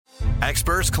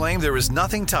Experts claim there is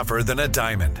nothing tougher than a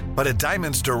diamond. But at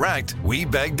Diamonds Direct, we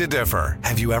beg to differ.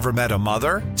 Have you ever met a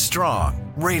mother? Strong,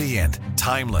 radiant,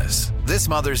 timeless. This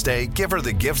Mother's Day, give her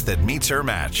the gift that meets her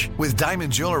match. With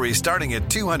diamond jewelry starting at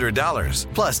 $200.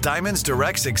 Plus Diamonds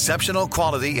Direct's exceptional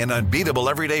quality and unbeatable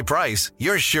everyday price,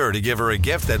 you're sure to give her a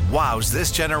gift that wows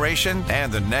this generation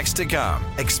and the next to come.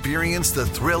 Experience the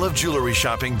thrill of jewelry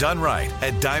shopping done right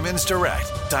at Diamonds Direct.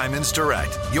 Diamonds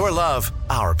Direct. Your love,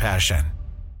 our passion.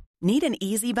 Need an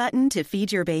easy button to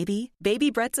feed your baby? Baby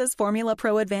Brezza's Formula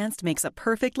Pro Advanced makes a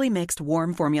perfectly mixed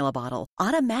warm formula bottle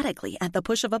automatically at the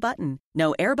push of a button.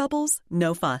 No air bubbles,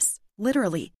 no fuss.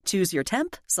 Literally, choose your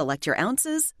temp, select your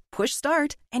ounces, push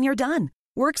start, and you're done.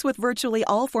 Works with virtually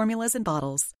all formulas and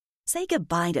bottles. Say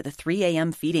goodbye to the 3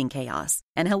 a.m. feeding chaos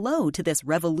and hello to this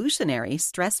revolutionary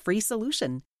stress-free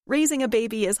solution. Raising a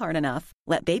baby is hard enough.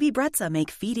 Let Baby Brezza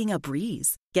make feeding a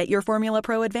breeze. Get your Formula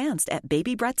Pro Advanced at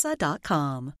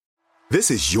babybrezza.com. This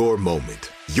is your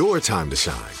moment, your time to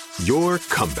shine, your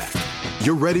comeback.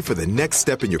 You're ready for the next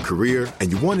step in your career, and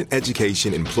you want an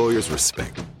education employers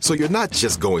respect. So you're not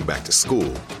just going back to school,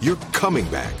 you're coming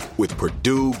back with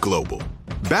Purdue Global.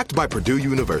 Backed by Purdue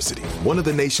University, one of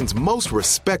the nation's most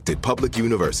respected public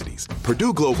universities,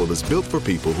 Purdue Global is built for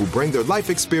people who bring their life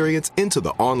experience into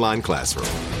the online classroom.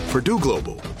 Purdue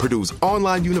Global, Purdue's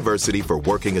online university for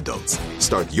working adults.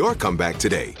 Start your comeback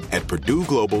today at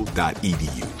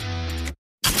purdueglobal.edu.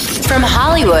 From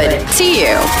Hollywood to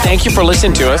you. Thank you for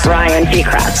listening to us. Ryan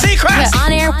Seacrest.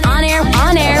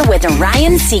 On air with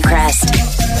Ryan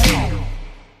Seacrest.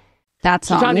 That's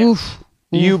So, on. Tanya,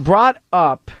 you brought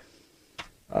up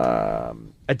A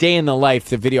Day in the Life,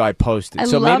 the video I posted. I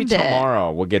so maybe loved it.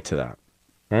 tomorrow we'll get to that.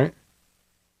 All right?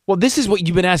 Well, this is what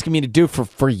you've been asking me to do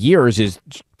for years is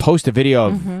post a video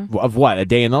of what? A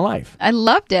Day in the Life. I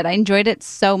loved it. I enjoyed it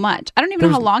so much. I don't even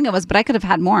know how long it was, but I could have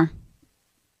had more.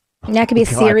 That could be a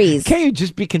series. Can't you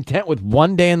just be content with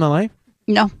one day in the life?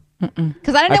 No.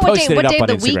 Because I don't know what day of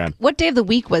the week. What day of the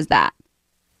week was that?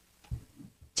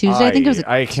 Tuesday, I think it was.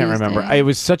 I can't remember. It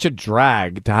was such a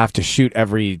drag to have to shoot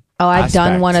every. Oh, I've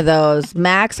done aspect. one of those.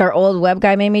 Max, our old web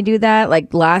guy, made me do that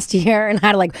like last year, and I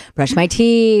had to like brush my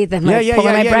teeth and like pull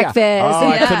my breakfast. Oh,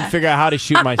 I couldn't figure out how to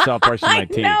shoot myself brushing my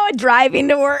teeth. No, driving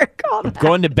to work. All that.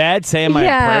 Going to bed, saying my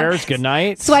prayers, good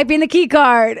night. Swiping the key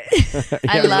card.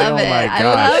 I love it. My I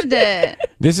gosh. loved it.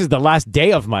 This is the last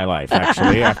day of my life,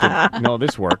 actually, after all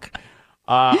this work.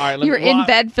 All right, You were in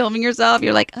bed filming yourself.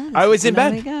 You're like, oh, I was in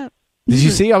bed. wake up. Did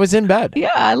you see? I was in bed. Yeah,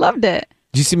 I loved it.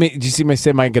 Did you see me? Did you see me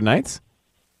say my good nights?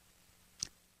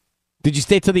 Did you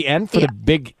stay till the end for the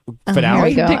big There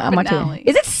finale? you go. Big I'm watching. finale.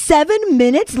 Is it 7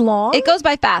 minutes long? It goes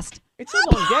by fast. It's a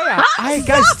long day.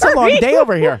 Guys, it's a long day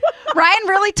over here. Ryan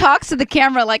really talks to the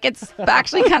camera like it's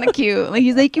actually kind of cute. Like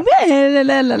he's like, la,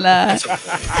 la, la, la.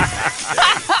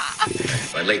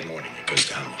 By late morning, it goes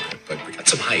down a little bit, but we got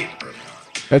some height early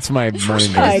on. That's my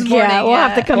morning. Like, yeah, we'll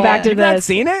have to come back to You've not this.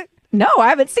 seen it? No, I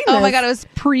haven't seen this. Oh my God, it was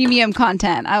premium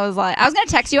content. I was like, I was going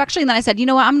to text you actually, and then I said, you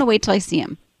know what? I'm going to wait till I see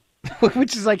him.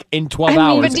 Which is like in 12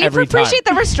 hours But do you every time. appreciate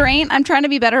the restraint? I'm trying to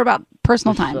be better about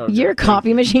personal time. Your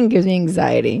coffee machine gives me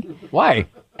anxiety Why?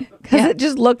 because it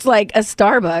just looks like a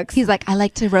Starbucks. He's like, I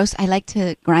like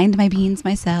to grind my beans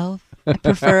myself. I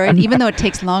prefer it, even though it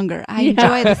takes longer. I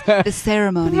enjoy this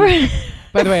ceremony.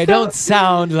 By the way, I don't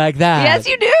sound like that. Yes,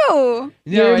 you do.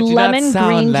 Your I do not lemon sound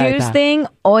green like juice that. thing,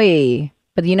 oi.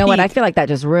 But you know what? Pete. I feel like that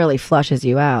just really flushes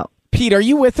you out. Pete, are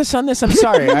you with us on this? I'm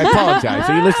sorry. I apologize.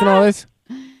 Are you listening to all this?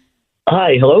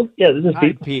 Hi, hello. Yeah, this is Hi,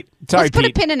 Pete. Pete. Sorry, Let's put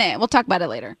Pete. a pin in it. We'll talk about it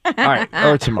later. All right,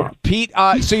 or tomorrow. Pete,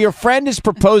 so your friend is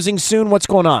proposing soon. What's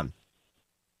going on?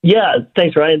 Yeah,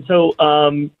 thanks, Ryan. So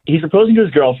he's proposing to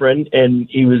his girlfriend, and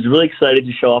he was really excited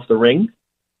to show off the ring.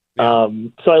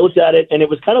 So I looked at it, and it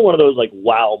was kind of one of those like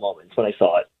wow moments when I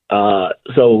saw it.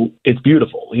 So it's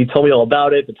beautiful. He told me all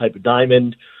about it, the type of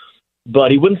diamond,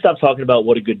 but he wouldn't stop talking about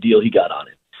what a good deal he got on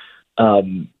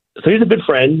it. So he's a good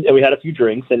friend, and we had a few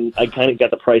drinks, and I kind of got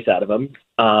the price out of him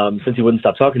since he wouldn't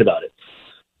stop talking about it.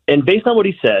 And based on what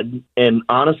he said, and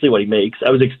honestly what he makes,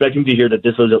 I was expecting to hear that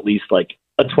this was at least like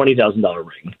a $20,000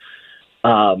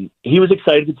 ring. He was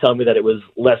excited to tell me that it was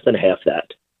less than half that.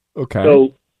 Okay.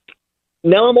 So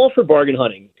now I'm all for bargain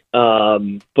hunting,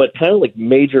 but kind of like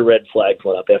major red flags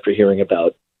went up after hearing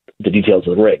about the details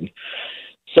of the ring.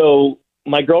 So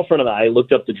my girlfriend and I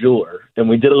looked up the jeweler, and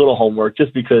we did a little homework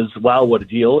just because, wow, what a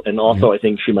deal. And also I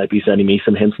think she might be sending me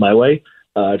some hints my way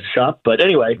to shop. But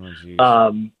anyway,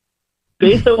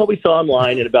 based on what we saw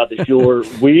online and about the jeweler,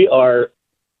 we are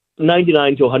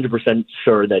 99 to 100%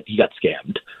 sure that he got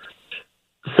scammed.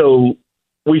 So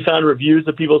we found reviews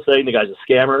of people saying the guy's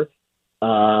a scammer.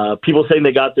 people saying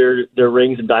they got their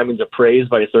rings and diamonds appraised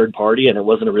by a third party and it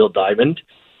wasn't a real diamond.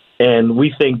 And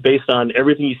we think, based on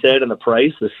everything he said and the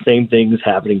price, the same thing's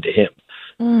happening to him.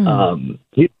 I mean,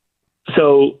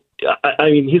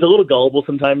 he's a little gullible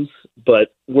sometimes,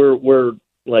 but we're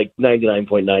like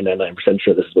 99.999%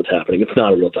 sure this is what's happening. It's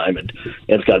not a real diamond,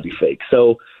 and it's got to be fake.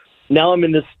 So now I'm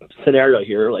in this scenario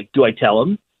here. Like, do I tell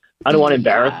him? I don't want to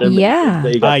embarrass him. Yeah.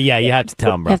 You have to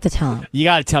tell him, bro. You have to tell him. You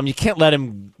got to tell him. You can't let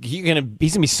him. He's gonna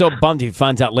be so bummed if he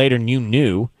finds out later and you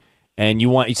knew. And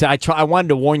you said, I wanted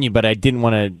to warn you, but I didn't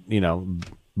want to,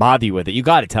 bother you with it. You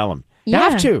got to tell him. You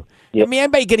have to. Yep. I mean,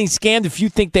 anybody getting scammed, if you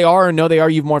think they are or know they are,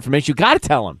 you have more information. You got to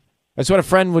tell them. That's what a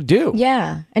friend would do.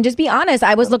 Yeah, and just be honest.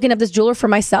 I was looking up this jeweler for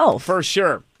myself. For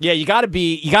sure. Yeah, you got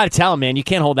to tell him, man. You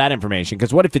can't hold that information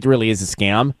because what if it really is a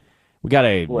scam? We got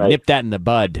to nip that in the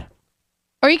bud.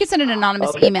 Or you could send an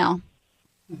anonymous email.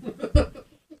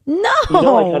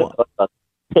 No.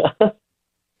 All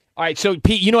right, so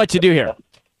Pete, you know what to do here.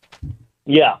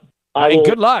 Yeah.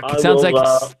 Good luck. It sounds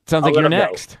like you're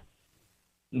next.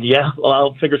 Yeah,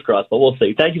 well, fingers crossed, but we'll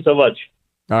see. Thank you so much.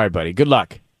 All right, buddy. Good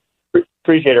luck.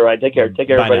 Appreciate it, Ryan. Take care. Take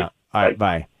care, bye everybody. Now. All right,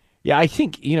 bye. Yeah, I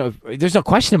think, there's no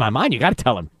question in my mind. You got to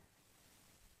tell him.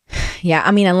 Yeah,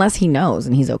 I mean, unless he knows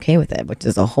and he's okay with it, which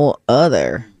is a whole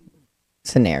other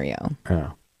scenario.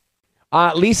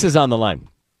 Lisa's on the line.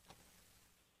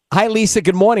 Hi, Lisa.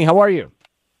 Good morning. How are you?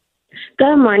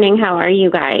 Good morning. How are you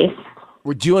guys?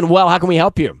 We're doing well. How can we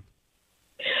help you?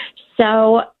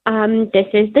 So this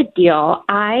is the deal.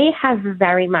 I have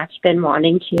very much been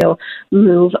wanting to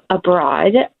move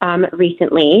abroad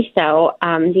recently. So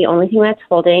the only thing that's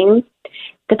holding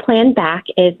the plan back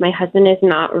is my husband is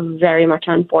not very much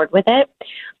on board with it.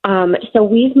 So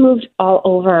we've moved all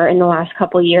over in the last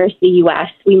couple of years, the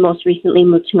U.S. We most recently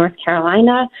moved to North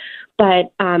Carolina.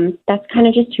 But that's kind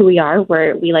of just who we are,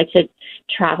 where we like to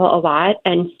travel a lot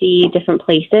and see different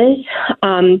places.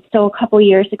 So a couple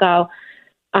years ago,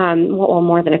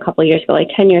 more than a couple years ago, like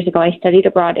 10 years ago, I studied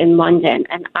abroad in London,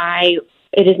 and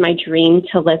it is my dream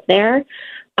to live there.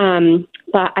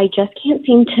 But I just can't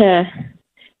seem to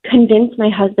convince my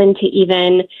husband to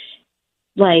even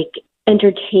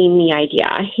entertain the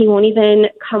idea. He won't even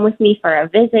come with me for a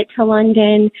visit to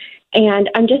London. And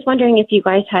I'm just wondering if you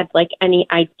guys had any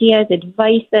ideas,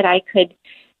 advice that I could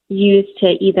use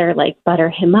to either butter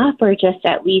him up or just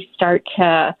at least start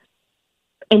to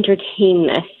entertain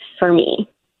this for me.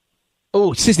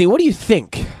 Oh, Sisney, what do you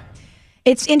think?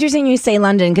 It's interesting you say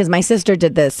London because my sister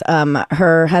did this.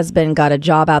 Her husband got a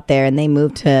job out there and they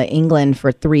moved to England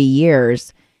for 3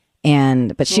 years.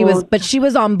 But she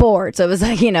was on board. So it was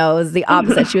it was the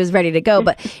opposite. She was ready to go.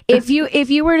 But if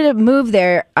you were to move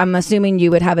there, I'm assuming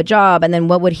you would have a job. And then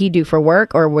what would he do for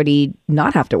work, or would he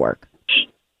not have to work?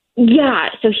 Yeah,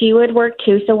 so he would work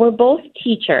too. So we're both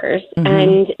teachers,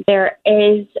 and there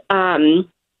is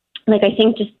I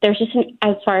think there's just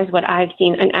as far as what I've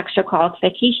seen, an extra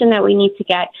qualification that we need to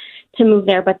get to move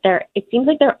there. But it seems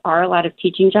like there are a lot of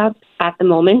teaching jobs at the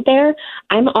moment there.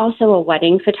 I'm also a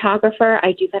wedding photographer.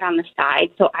 I do that on the side,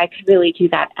 so I could really do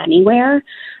that anywhere.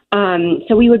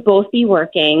 So we would both be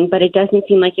working, but it doesn't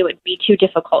seem like it would be too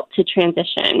difficult to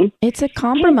transition. It's a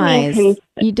compromise.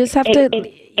 You just have to.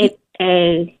 It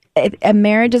is. A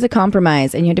marriage is a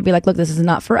compromise, and you have to be like, look, this is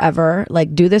not forever.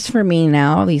 Do this for me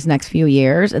now, these next few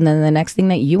years, and then the next thing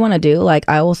that you want to do,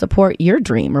 I will support your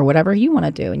dream or whatever you want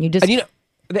to do. And you just.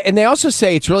 And they also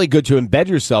say it's really good to embed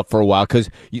yourself for a while because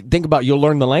you think about you'll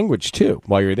learn the language too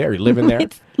while you're there. You're living there.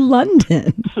 It's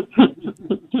London.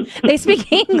 They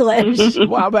speak English.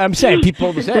 Well, but I'm saying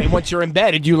people say once you're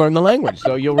embedded, you learn the language,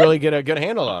 so you'll really get a good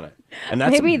handle on it. And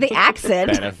that's maybe the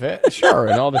accent benefit, sure,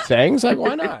 and all the sayings.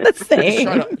 Why not? The saying.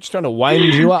 Just trying to wind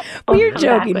you up. Well, you're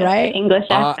joking, right? English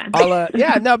accent.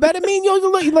 But I mean,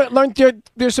 you'll learn.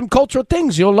 There's some cultural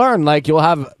things you'll learn, like you'll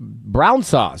have brown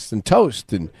sauce and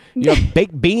toast, and you have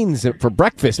baked beans for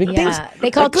breakfast. I mean, they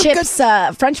call chips.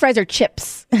 French fries are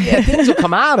chips. Yeah, things will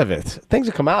come out of it.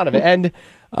 And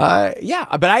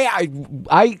but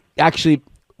I actually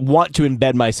want to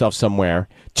embed myself somewhere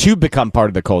to become part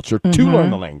of the culture, to learn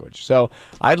the language. So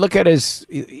I look at it as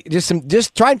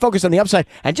just try and focus on the upside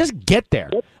and just get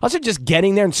there. Also, just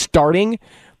getting there and starting,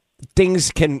 things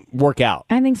can work out.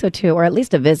 I think so too, or at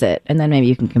least a visit, and then maybe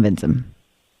you can convince him.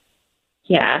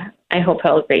 Yeah, I hope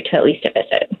he'll agree to at least a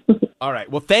visit. All right.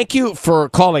 Well, thank you for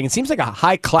calling. It seems like a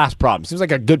high-class problem. Seems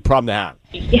like a good problem to have.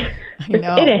 Yeah, I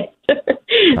know. It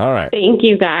is. All right. Thank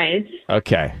you, guys.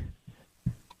 Okay.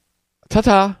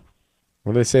 Ta-ta.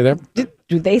 What do they say there?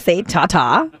 Do they say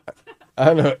ta-ta? I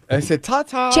don't know. I said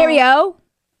ta-ta. Cheerio.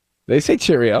 They say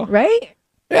cheerio. Right?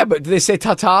 Yeah, but do they say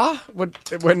ta-ta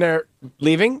when they're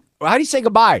leaving? How do you say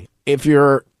goodbye if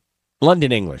you're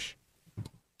London English?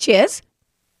 Cheers.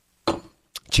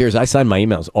 Cheers. I sign my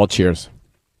emails. All cheers.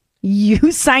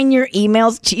 You sign your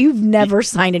emails? You've never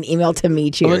signed an email to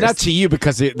me, cheers. Well, not to you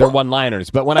because they're one-liners.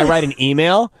 But when I write an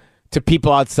email to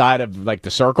people outside of like the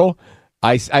circle,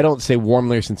 I don't say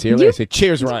warmly or sincerely. I say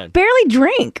cheers, Ryan. Barely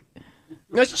drink.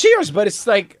 No, it's cheers, but it's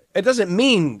like, it doesn't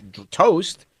mean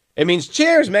toast. It means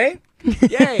cheers, mate.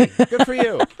 Yay. Good for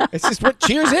you. It's just what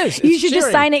cheers is. It's You should just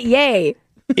cheering. sign it yay.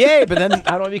 Yay, but then I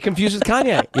don't want to be confused with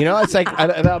Kanye. You know, it's like,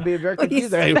 that'll be very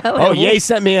confusing. spell Oh, it? Ye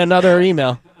sent me another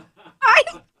email.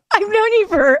 I've known you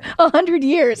for 100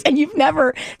 years, and you've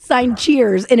never signed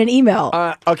cheers in an email.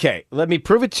 Okay, let me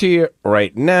prove it to you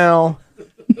right now.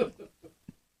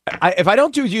 If I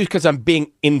don't do it because I'm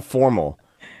being informal,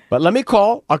 but let me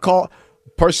call. I'll call a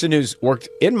person who's worked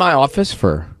in my office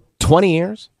for 20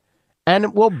 years,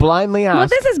 and we'll blindly ask. Well,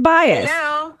 this is bias.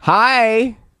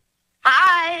 Hi.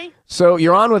 Hi. So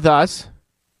you're on with us.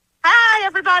 Hi,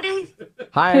 everybody.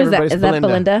 Hi, Who's that? everybody. It's Is that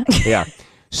Belinda? Yeah.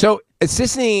 So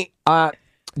Sisney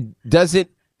doesn't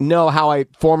know how I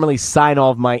formally sign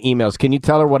all of my emails. Can you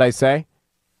tell her what I say?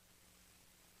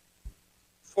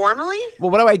 Formally?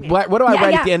 Well, what do I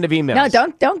write at the end of emails?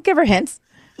 No, don't give her hints.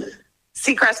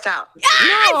 Seacrest out.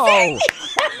 No,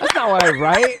 that's not what I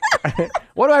write.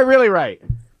 What do I really write?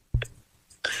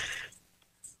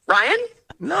 Ryan?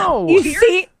 No. You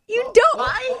see, you don't.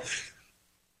 Why?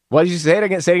 What did you say it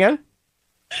again? Say it again.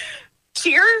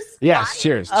 Cheers? Yes,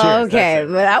 cheers. Cheers. Okay,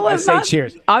 but that was I say not,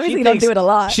 cheers. Obviously, She you don't thinks- do it a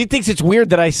lot. She thinks it's weird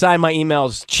that I sign my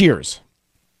emails cheers.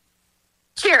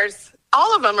 Cheers.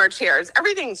 All of them are cheers.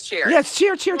 Everything's cheers. Yes,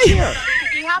 cheer, cheer, cheer.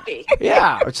 Be happy.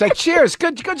 Yeah, it's like cheers.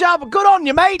 Good job. Good on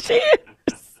you, mate. Cheers.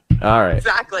 All right.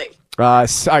 Exactly. All right,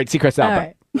 Seacrest out. All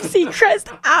right.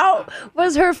 Seacrest out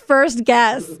was her first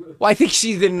guess. Well, I think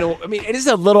she didn't know. I mean, it is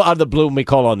a little out of the blue when we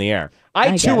call on the air.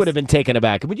 I too guess. would have been taken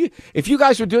aback. Would you, if you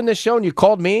guys were doing this show and you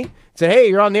called me, said, "Hey,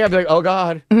 you're on the air," I'd be like, "Oh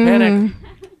God, panic."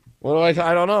 What do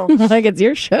I don't know. Like it's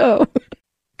your show.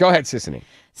 Go ahead, Sissany.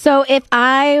 So if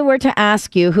I were to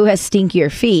ask you who has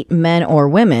stinkier feet, men or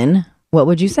women, what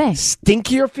would you say?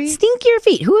 Stinkier feet? Stinkier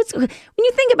feet. When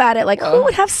you think about it, like who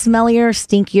would have smellier,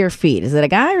 stinkier feet? Is it a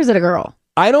guy or is it a girl?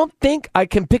 I don't think I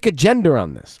can pick a gender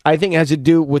on this. I think it has to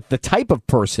do with the type of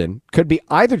person. Could be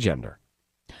either gender.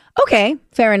 Okay,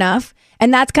 fair enough.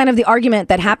 And that's kind of the argument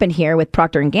that happened here with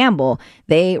Procter & Gamble.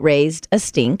 They raised a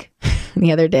stink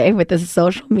the other day with this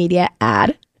social media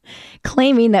ad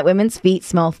claiming that women's feet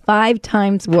smell 5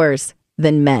 times worse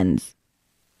than men's.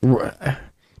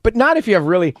 But not if you have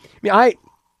really... I mean, I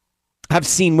have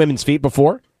seen women's feet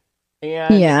before.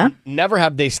 And Yeah. never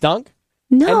have they stunk.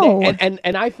 No. And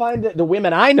I find that the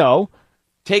women I know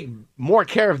take more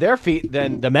care of their feet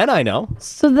than the men I know.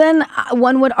 So then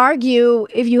one would argue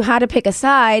if you had to pick a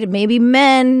side, maybe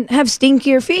men have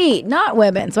stinkier feet, not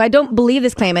women. So I don't believe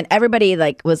this claim. And everybody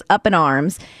was up in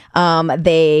arms.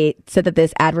 They said that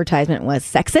this advertisement was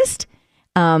sexist.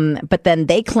 But then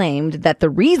they claimed that the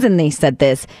reason they said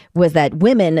this was that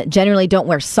women generally don't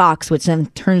wear socks, which then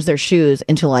turns their shoes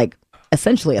into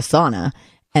essentially a sauna.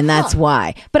 And that's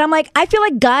why. But I'm I feel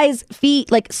like guys'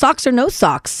 feet, socks or no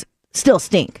socks, still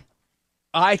stink.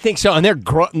 I think so. And they're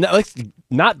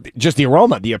not just the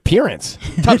aroma, the appearance.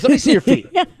 Tubbs, let me see your feet.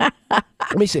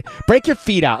 Let me see. Break your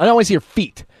feet out. I don't want to see your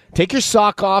feet. Take your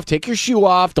sock off. Take your shoe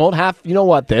off. Don't have,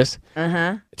 this.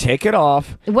 Uh-huh. Take it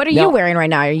off. What are you wearing right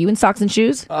now? Are you in socks and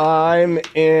shoes? I'm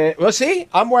in, well, see,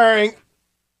 I'm wearing.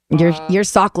 You're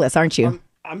sockless, aren't you?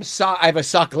 I have a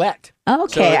socklet.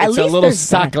 Okay, So at it's least a little there's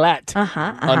that.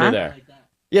 socklet under there.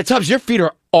 Yeah, Tubbs, your feet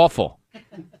are awful.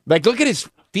 Look at his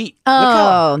feet.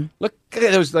 Oh. Look at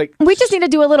those, We just need to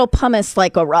do a little pumice,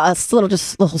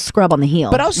 little scrub on the heel.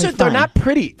 But also, It'll be they're fine. not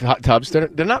pretty, Tubbs. They're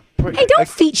not pretty. Hey, don't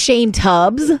feet shame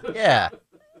Tubbs. Yeah.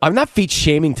 I'm not feet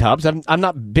shaming Tubbs. I'm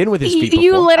not been with his feet before.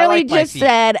 You literally I like my just feet.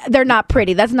 said they're not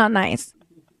pretty. That's not nice.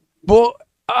 Well,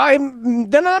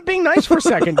 they're not being nice for a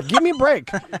second. Give me a break.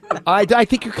 I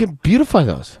think you can beautify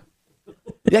those.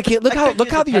 Yeah, look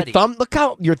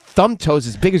how your thumb toe is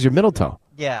as big as your middle toe.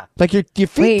 Yeah. Like your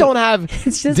feet Wait, don't have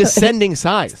it's just descending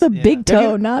size. The big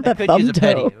toe, not the thumb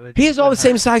toe. He has all the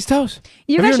same size toes.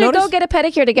 You Have guys should go noticed? get a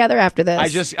pedicure together after this.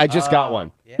 I just got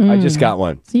one. I just got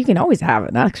one. So you can always have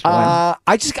an extra one.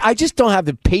 I just don't have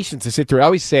the patience to sit through. I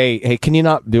always say, hey, can you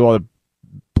not do all the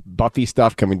Buffy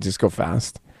stuff? Can we just go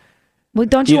fast? Well,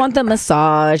 don't you want the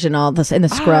massage and all this and the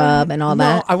scrub and all No,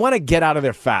 that? I want to get out of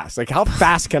there fast. Like, how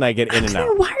fast can I get in and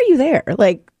out? Why are you there?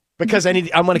 Because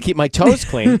I want to keep my toes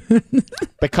clean.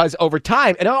 Because over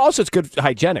time, and also it's good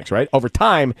hygienics, right? Over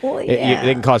time, Well, yeah.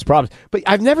 they can cause problems. But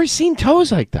I've never seen toes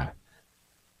like that.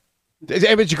 Has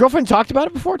your girlfriend talked about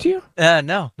it before to you?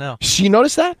 No. She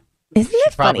noticed that? Isn't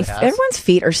it funny? probably has. Everyone's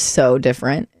feet are so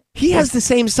different. He has the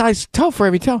same size toe for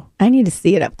every toe. I need to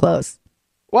see it up close.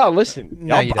 Well, listen,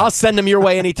 No, you don't. I'll send them your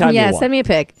way anytime Yeah, you want. send me a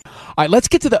pic. All right, let's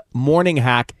get to the morning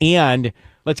hack and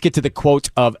let's get to the quote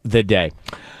of the day.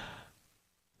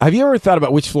 Have you ever thought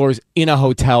about which floors in a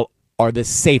hotel are the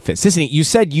safest? Sissany, you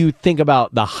said you think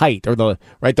about the height or the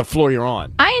floor you're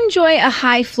on. I enjoy a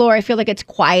high floor. I feel like it's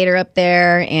quieter up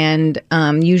there, and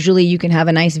usually you can have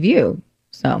a nice view.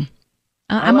 So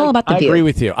I'm all about the I view. agree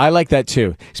with you. I like that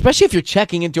too, especially if you're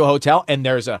checking into a hotel and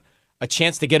there's a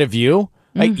chance to get a view.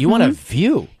 Like you want a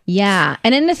view. Yeah,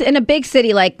 and in a big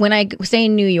city, like when I stay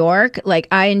in New York, like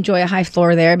I enjoy a high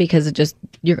floor there because it just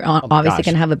you're obviously gosh.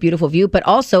 going to have a beautiful view. But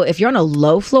also, if you're on a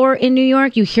low floor in New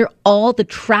York, you hear all the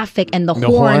traffic and the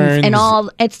horns and all.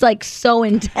 It's like so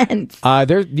intense.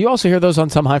 You also hear those on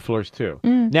some high floors too.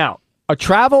 Now, a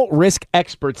travel risk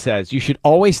expert says you should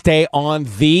always stay on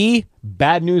the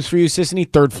bad news for you,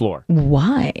 Sissany, third floor.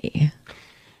 Why?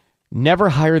 Never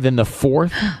higher than the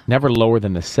fourth, never lower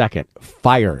than the second.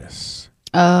 Fires.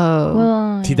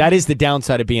 Oh. See, that is the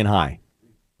downside of being high.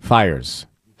 Fires.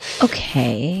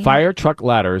 Okay. Fire truck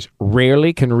ladders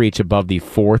rarely can reach above the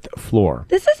fourth floor.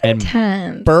 This is And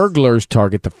intense. burglars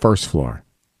target the first floor.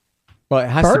 Well, it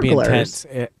has to be Burglars?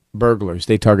 intense. Burglars,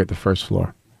 they target the first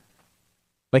floor.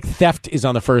 Like theft is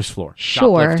on the first floor.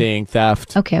 Sure. Shoplifting,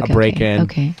 theft, Okay. a break-in.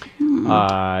 Okay.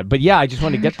 But yeah, I just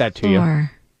wanted to get that to you.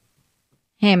 Floor.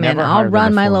 Hey man, Never higher I'll than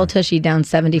run a my floor. little tushy down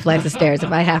 70 flights of stairs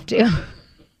if I have to.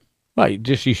 Well,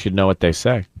 you should know what they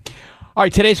say. All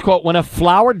right, today's quote: when a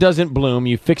flower doesn't bloom,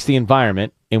 you fix the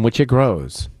environment in which it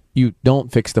grows. You don't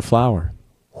fix the flower.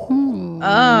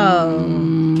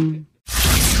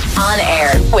 On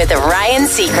air with Ryan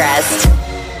Seacrest.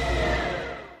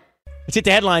 Let's hit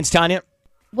the headlines, Tanya.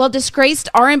 Well, disgraced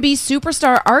R&B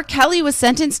superstar R. Kelly was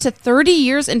sentenced to 30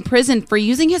 years in prison for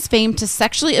using his fame to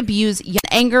sexually abuse young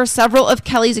anger. Several of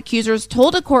Kelly's accusers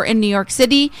told a court in New York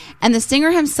City, and the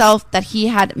singer himself that he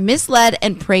had misled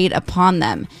and preyed upon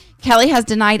them. Kelly has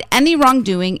denied any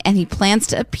wrongdoing, and he plans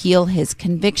to appeal his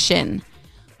conviction.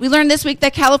 We learned this week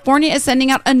that California is sending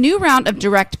out a new round of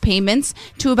direct payments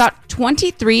to about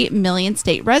 23 million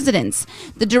state residents.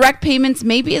 The direct payments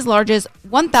may be as large as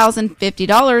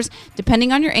 $1,050,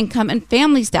 depending on your income and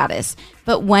family status.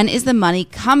 But when is the money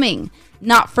coming?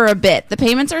 Not for a bit. The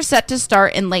payments are set to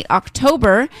start in late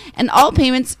October, and all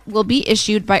payments will be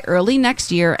issued by early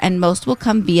next year, and most will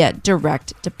come via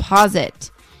direct deposit.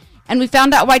 And we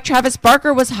found out why Travis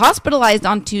Barker was hospitalized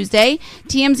on Tuesday.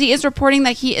 TMZ is reporting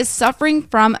that he is suffering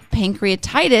from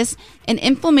pancreatitis, an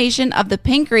inflammation of the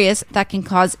pancreas that can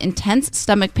cause intense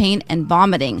stomach pain and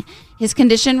vomiting. His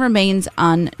condition remains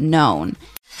unknown.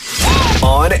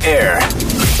 On air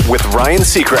with Ryan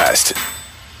Seacrest.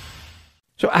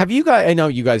 So have you guys, I know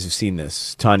you guys have seen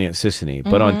this, Tanya and Sissany,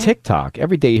 but on TikTok,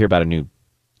 every day you hear about a new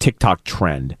TikTok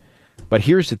trend. But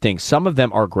here's the thing. Some of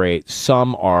them are great.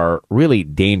 Some are really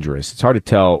dangerous. It's hard to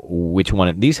tell which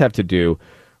one. These have to do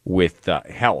with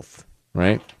health,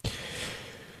 right?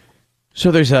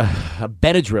 So there's a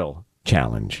Benadryl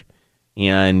challenge.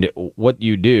 And what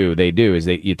they do is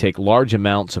you take large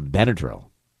amounts of Benadryl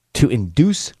to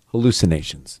induce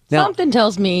hallucinations. Now, Something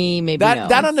tells me maybe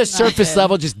that on the surface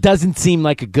level just doesn't seem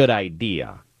like a good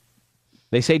idea.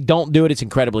 They say don't do it. It's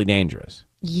incredibly dangerous.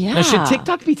 Yeah. Now, should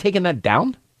TikTok be taking that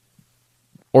down?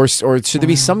 Or should there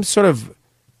be some sort of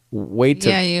way to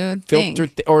you would filter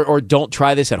think. or don't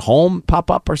try this at home pop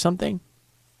up or something?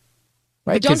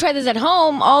 Right? But don't 'Cause- try this at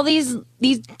home. All these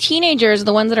teenagers are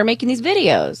the ones that are making these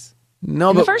videos.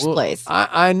 no, in the but, first well, place.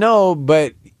 I know,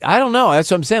 but I don't know. That's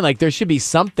what I'm saying. Like there should be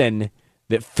something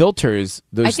that filters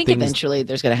those I think things. eventually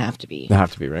there's going to have to be. They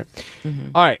have to be, right?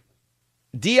 All right.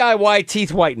 DIY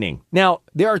teeth whitening. Now,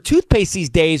 there are toothpaste these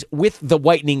days with the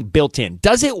whitening built in.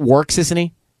 Does it work,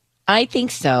 Sissany? I think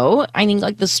so. I think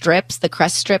like the strips, the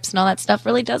crest strips and all that stuff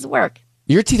really does work.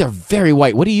 Your teeth are very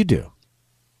white. What do you do?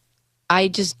 I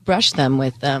just brush them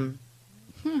with a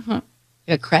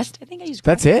crest. I think I use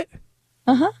crest. That's it?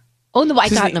 Oh no, I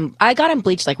Sissany- got them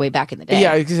bleached like way back in the day.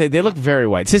 Yeah, I was gonna say they look very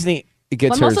white. Sissany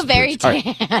gets Well, I'm hers also very bleached. All right.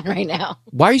 tan right now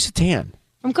Why are you so tan?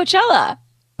 from Coachella.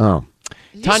 Oh,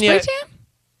 Tanya, spray tan?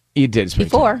 you did spray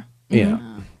Before. tan.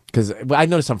 Yeah, because I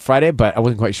noticed on Friday, but I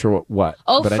wasn't quite sure what.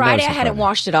 Oh, but Friday noticed I on hadn't Friday.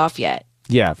 washed it off yet.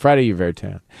 Yeah, Friday you're very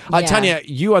tan. Yeah. Tanya,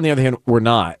 you on the other hand were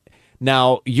not.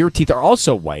 Now your teeth are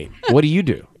also white. What do you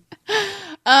do?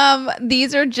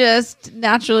 These are just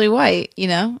naturally white,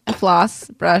 a floss,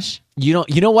 brush. You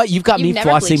know what? You've got You've me never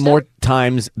flossing bleached more them?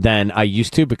 times than I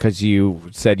used to because you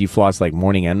said you floss like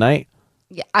morning and night.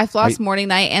 Yeah, I floss morning,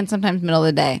 night, and sometimes middle of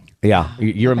the day. Yeah,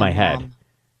 you're in my head.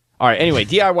 All right. Anyway,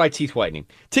 DIY teeth whitening.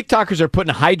 TikTokers are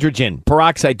putting hydrogen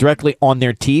peroxide directly on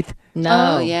their teeth.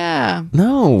 No. Oh, yeah.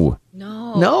 No.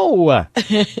 No.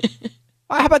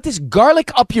 How about this?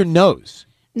 Garlic up your nose.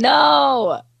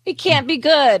 No. It can't be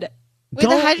good. Wait,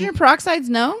 the hydrogen peroxides,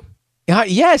 no?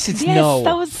 Yes, it's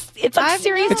no. It's a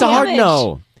serious It's a hard damage.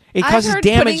 no. It causes I've heard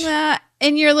damage. putting that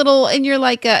in your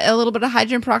like a little bit of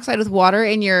hydrogen peroxide with water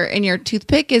in your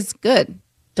toothpick is good.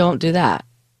 Don't do that.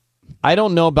 I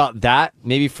don't know about that.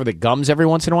 Maybe for the gums every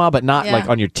once in a while, but not Yeah. like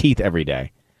on your teeth every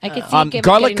day. I can see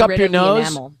garlic getting up rid your of the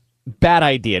nose. enamel. Bad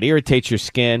idea. It irritates your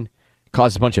skin,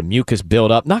 causes a bunch of mucus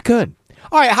buildup. Not good.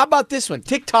 All right, how about this one?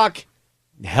 TikTok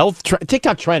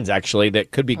trends actually that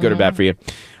could be good or bad for you.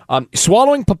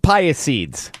 Swallowing papaya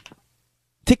seeds.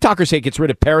 TikTokers say it gets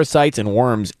rid of parasites and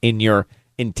worms in your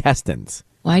intestines.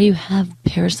 Why do you have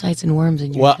parasites and worms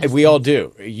in your Well, intestines? we all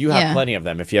do. You have Yeah. plenty of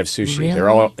them if you have sushi.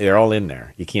 Really? They're all in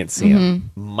there. You can't see them.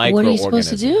 What are you supposed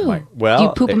to do? Well, Do you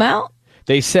poop them out?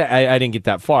 They say I didn't get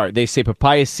that far. They say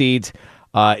papaya seeds.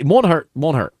 It won't hurt.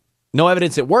 Won't hurt. No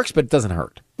evidence it works, but it doesn't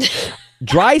hurt.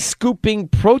 Dry scooping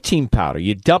protein powder.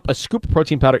 You dump a scoop of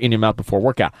protein powder in your mouth before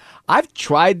workout. I've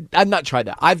not tried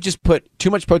that. I've just put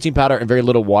too much protein powder and very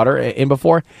little water in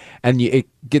before, and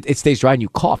it stays dry and you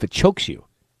cough. It chokes you.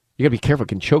 You gotta be careful. It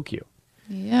can choke you.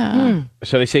 Yeah.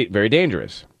 So they say very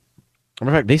dangerous.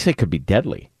 Matter of fact, they say it could be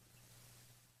deadly.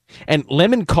 And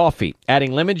lemon coffee.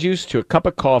 Adding lemon juice to a cup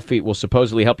of coffee will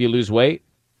supposedly help you lose weight.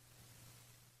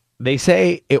 They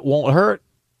say it won't hurt,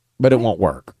 but it won't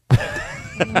work.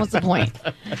 What's the point?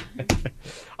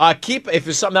 If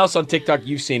there's something else on TikTok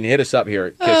you've seen, hit us up here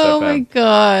at Kiss Oh FM. my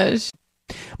gosh.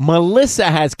 Melissa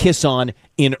has Kiss On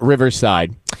in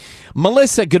Riverside.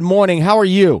 Melissa, good morning. How are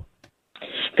you?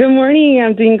 Good morning.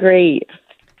 I'm doing great.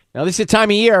 Now, this is the time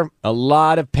of year, a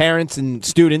lot of parents and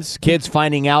students, kids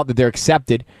finding out that they're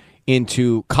accepted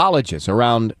into colleges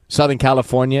around Southern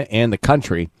California and the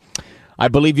country. I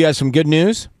believe you have some good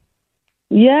news.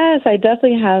 Yes, I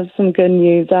definitely have some good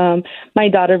news. My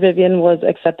daughter Vivian was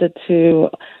accepted to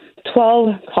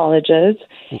 12 colleges,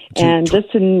 and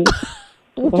just in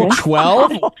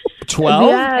 12? 12?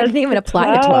 Yes, I didn't even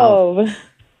apply to 12.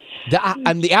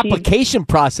 And the application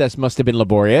process must have been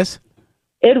laborious.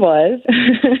 It was.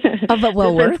 Oh, but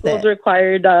well different worth schools it.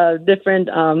 required different,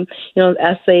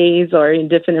 essays or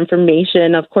different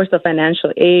information. Of course, the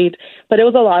financial aid, but it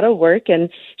was a lot of work,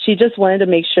 and she just wanted to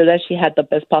make sure that she had the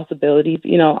best possibilities,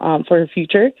 for her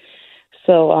future.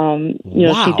 So,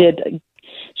 Wow.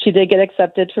 she did get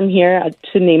accepted from here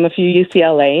to name a few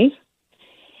UCLA.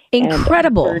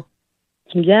 Incredible.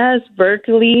 Yes,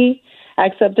 Berkeley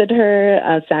accepted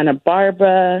her, Santa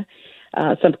Barbara,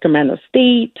 Sacramento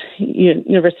State,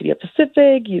 University of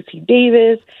Pacific, UC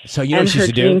Davis. So you know and what she her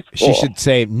should do? dream She school. should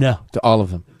say no to all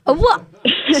of them. Oh, well,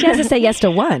 she has to say yes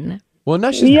to one. Well,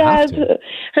 no, she doesn't have to.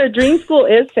 Her dream school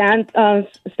is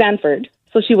Stanford.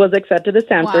 So she was accepted to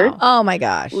Stanford. Wow. Oh, my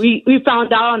gosh. We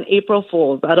found out on April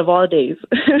Fool's, out of all days.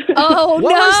 Oh, What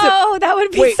was no. That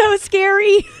would be Wait. so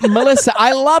scary. Melissa,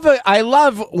 I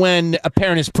love when a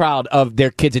parent is proud of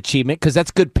their kid's achievement because that's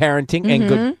good parenting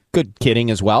and good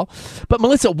kidding as well. But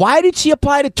Melissa, why did she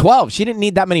apply to 12? She didn't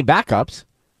need that many backups.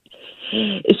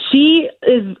 She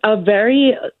is a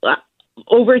very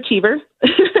overachiever.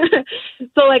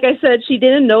 So like I said, she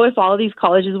didn't know if all of these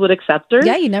colleges would accept her.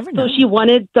 Yeah, you never know. So she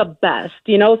wanted the best,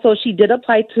 So she did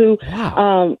apply to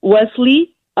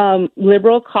Wesley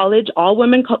Liberal College, all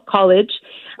women college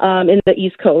in the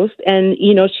East Coast. And,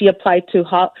 she applied to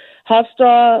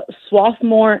Hofstra,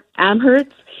 Swarthmore,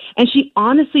 Amherst. And she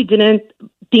honestly didn't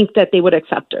think that they would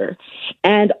accept her.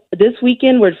 And this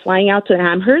weekend, we're flying out to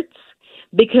Amherst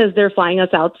because they're flying us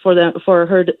out for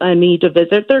her and me to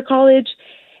visit their college.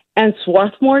 And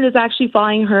Swarthmore is actually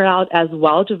flying her out as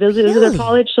well to visit their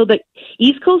college. So the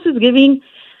East Coast is giving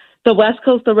the West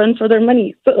Coast a run for their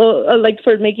money,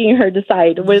 for making her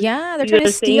decide. Yeah, they're trying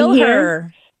to steal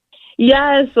her.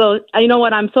 Yeah, so I know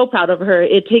what, I'm so proud of her.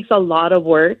 It takes a lot of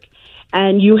work,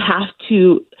 and you have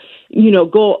to,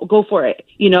 go for it,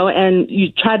 and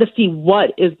you try to see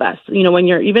what is best. When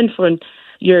you're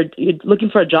you're looking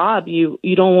for a job, you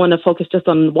don't want to focus just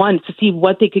on one, to see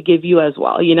what they could give you as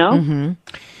well, Mm-hmm.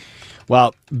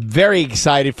 Well, very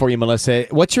excited for you, Melissa.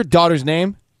 What's your daughter's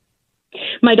name?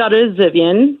 My daughter is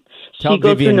Vivian. Tell She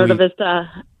goes Vivian to Norte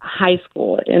Vista High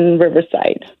School in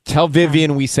Riverside. Tell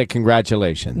Vivian we said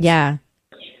congratulations. Yeah.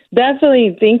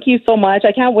 Definitely. Thank you so much.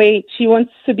 I can't wait. She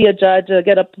wants to be a judge,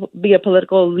 be a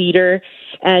political leader,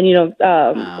 and,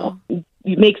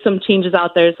 make some changes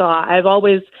out there. So I've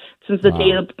always, since the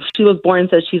day she was born,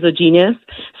 said she's a genius.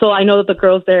 So I know that the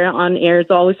girls there on air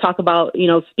always talk about,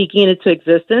 speaking it into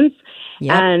existence.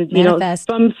 And, manifest.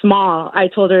 from small, I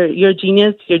told her, you're a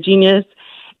genius, you're a genius.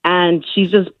 And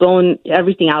she's just blown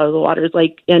everything out of the waters.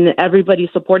 And everybody's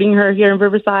supporting her here in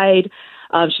Riverside.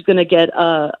 She's going to get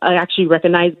actually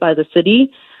recognized by the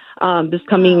city. This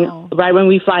coming right when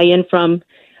we fly in from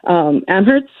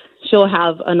Amherst, she'll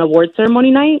have an award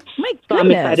ceremony night. So I'm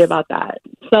excited about that.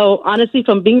 So honestly,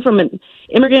 from an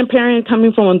immigrant parent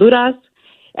coming from Honduras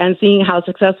and seeing how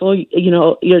successful,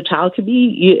 your child could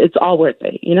be, it's all worth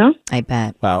it, I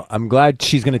bet. Well, I'm glad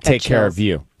she's going to take care of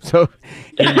you. So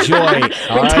enjoy.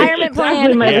 Retirement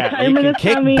plan. My retirement is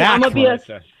coming. I'm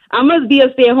going to be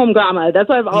a stay-at-home grandma. That's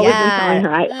what I've always been telling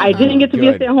her. I didn't get to be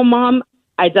a stay-at-home mom.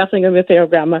 I definitely going to be a stay-at-home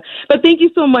grandma. But thank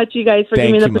you so much, you guys, for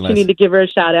giving me the opportunity to give her a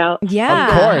shout-out. Yeah.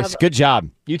 Of course. Good job.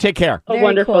 You take care. A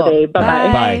wonderful day.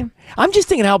 Bye-bye. Bye. I'm just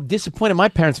thinking how disappointed my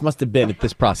parents must have been at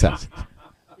this process.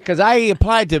 Because I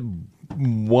applied to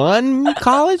one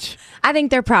college. I think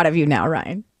they're proud of you now,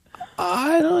 Ryan.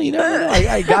 I don't know.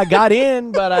 I got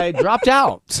in, but I dropped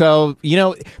out. So,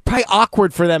 probably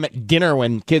awkward for them at dinner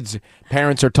when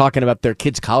parents are talking about their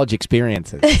kids' college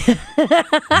experiences.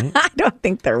 I don't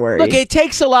think they're worried. Look, it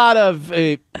takes a lot of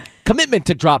commitment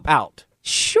to drop out.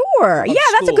 Sure. Yeah,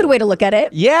 that's a good way to look at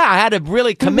it. Yeah, I had to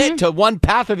really commit to one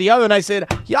path or the other. And I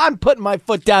said, I'm putting my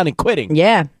foot down and quitting.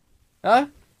 Yeah. Huh?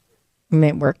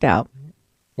 It worked out.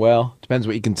 Well, depends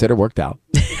what you consider worked out.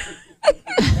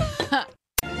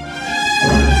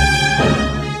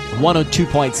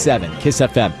 102.7 Kiss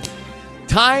FM.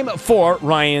 Time for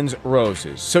Ryan's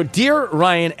Roses. So, dear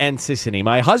Ryan and Sissany,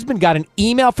 my husband got an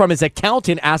email from his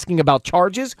accountant asking about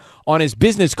charges on his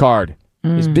business card,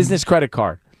 his business credit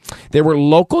card. There were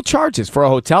local charges for a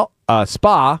hotel, a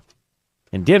spa,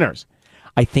 and dinners.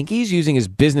 I think he's using his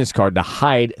business card to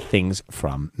hide things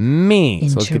from me.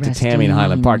 So let's get to Tammy in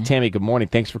Highland Park. Tammy, good morning.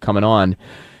 Thanks for coming on.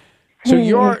 So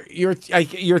your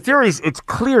theories, it's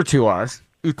clear to us.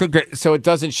 You think that so it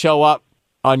doesn't show up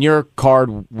on your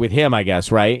card with him, I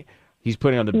guess, right? He's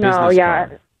putting on the business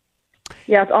card.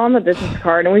 Yeah, it's all on the business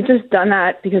card, and we've just done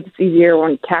that because it's easier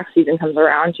when tax season comes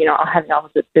around. I'll have all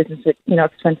the business,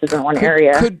 expenses in one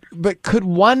area. Could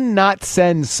one not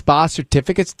send spa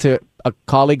certificates to a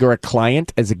colleague or a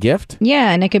client as a gift?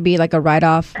 Yeah, and it could be like a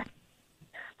write-off.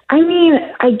 I mean,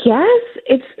 I guess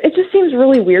it just seems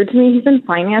really weird to me. He's in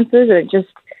finances, and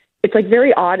it's like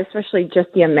very odd, especially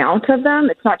just the amount of them.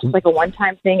 It's not just like a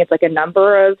one-time thing. It's like a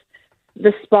number of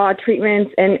the spa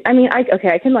treatments, and I mean, I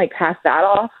can like pass that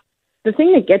off. The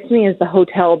thing that gets me is the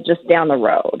hotel just down the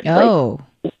road. Oh.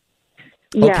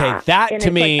 Okay, that to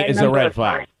me is a red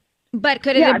flag. But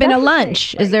could it have been a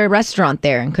lunch? Is there a restaurant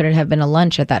there? And could it have been a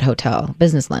lunch at that hotel?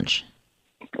 Business lunch?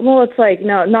 Well, it's like,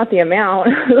 no, not the amount.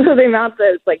 The amount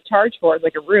that it's like charged for is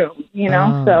like a room,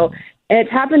 So, and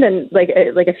it's happened in like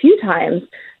a few times.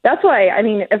 That's why, I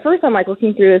mean, at first I'm like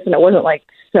looking through this and it wasn't like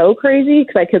so crazy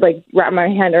because I could like wrap my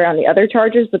hand around the other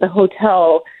charges, but the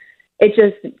hotel, it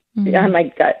just,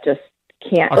 my gut just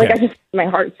can't. Okay. Like my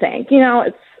heart sank,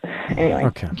 it's, anyway.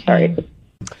 Okay. Sorry.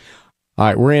 All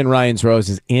right, we're in Ryan's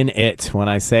Roses. In it. When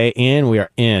I say in, we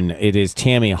are in. It is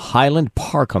Tammy Highland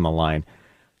Park on the line.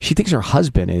 She thinks her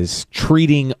husband is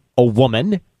treating a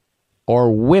woman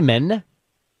or women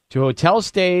to hotel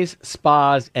stays,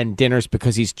 spas, and dinners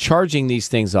because he's charging these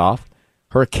things off.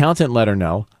 Her accountant let her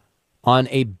know on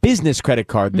a business credit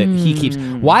card that he keeps.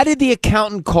 Why did the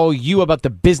accountant call you about the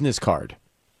business card?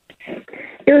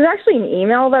 It was actually an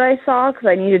email that I saw because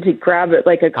I needed to grab it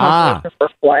like a confirmation for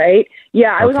flight.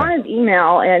 Yeah, I was on his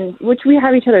email, and which we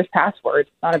have each other's passwords.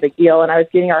 It's not a big deal. And I was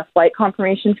getting our flight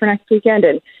confirmation for next weekend,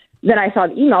 and then I saw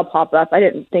the email pop up. I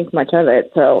didn't think much of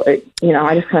it, so I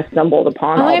just kind of stumbled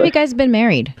upon. How long have you guys been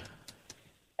married?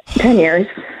 10 years.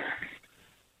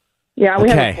 Yeah, we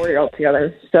have a 4-year-old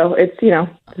together, so it's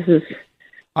this is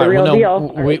the real deal.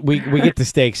 We get the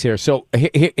stakes here. So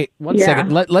here, one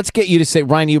second. Let's get you to say,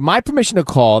 Ryan, you have my permission to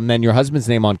call, and then your husband's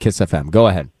name on Kiss FM. Go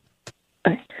ahead.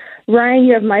 Ryan,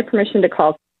 you have my permission to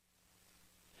call.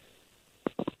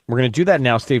 We're going to do that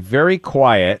now. Stay very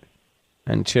quiet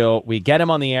until we get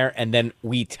him on the air, and then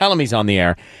we tell him he's on the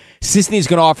air. Sisney's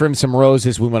going to offer him some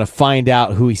roses. We want to find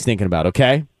out who he's thinking about,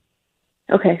 okay?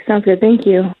 Okay, sounds good. Thank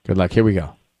you. Good luck. Here we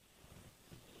go.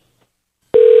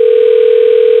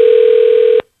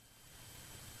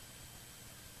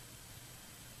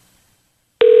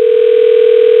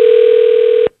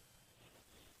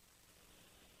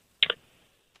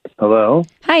 Hello?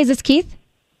 Hi, is this Keith?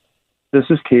 This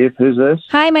is Keith. Who's this?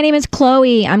 Hi, my name is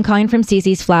Chloe. I'm calling from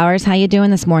Cece's Flowers. How you doing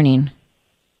this morning?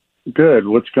 Good.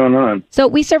 What's going on? So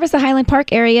we service the Highland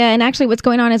Park area, and actually what's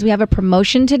going on is we have a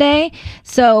promotion today.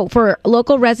 So for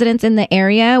local residents in the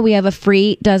area, we have a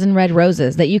free dozen red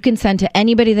roses that you can send to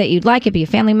anybody that you'd like. It be a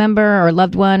family member or a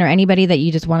loved one or anybody that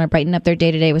you just want to brighten up their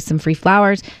day-to-day with some free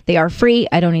flowers. They are free.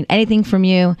 I don't need anything from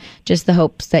you, just the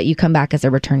hopes that you come back as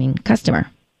a returning customer.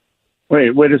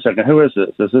 Wait a second. Who is this?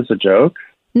 Is this a joke?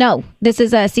 No, this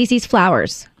is Cece's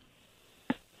Flowers.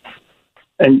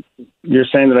 And you're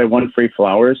saying that I want free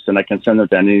flowers and I can send them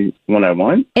to anyone I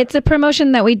want? It's a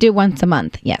promotion that we do once a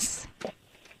month, yes.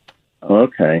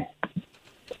 Okay.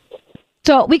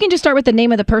 So we can just start with the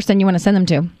name of the person you want to send them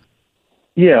to.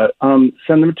 Yeah,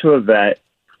 send them to a vet.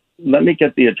 Let me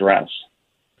get the address.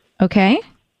 Okay.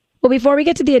 Well, before we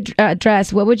get to the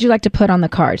address, what would you like to put on the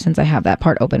card since I have that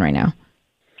part open right now?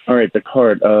 All right, the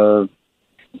card.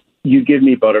 You Give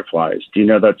Me Butterflies. Do you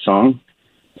know that song?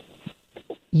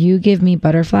 You Give Me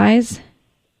Butterflies?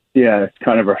 Yeah, it's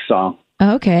kind of our song.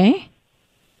 Okay.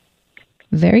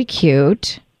 Very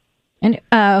cute. And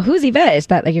who's Yvette? Is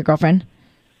that like your girlfriend?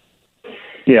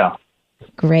 Yeah.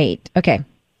 Great. Okay.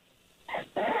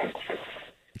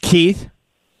 Keith?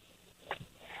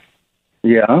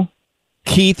 Yeah?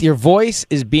 Keith, your voice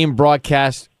is being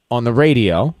broadcast on the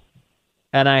radio,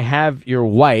 and I have your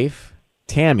wife,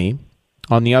 Tammy,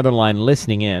 on the other line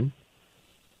listening in.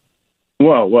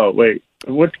 Whoa, wait.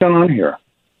 What's going on here?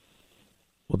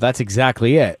 Well, that's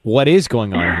exactly it. What is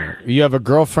going on here? You have a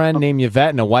girlfriend named Yvette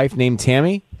and a wife named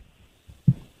Tammy?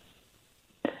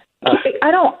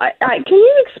 Can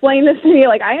you explain this to me?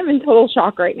 Like, I am in total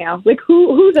shock right now. Like,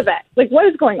 who's Yvette? Like, what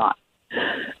is going on?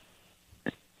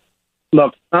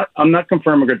 Look, I'm not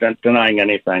confirming or denying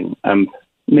anything.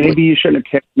 Maybe you shouldn't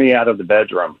have kicked me out of the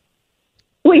bedroom.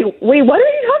 Wait, what are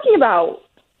you talking about?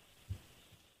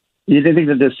 You didn't think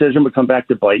the decision would come back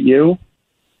to bite you?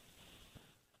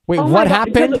 Wait, Oh what my God,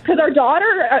 happened? Because our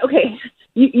daughter, okay,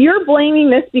 you're blaming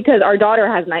this because our daughter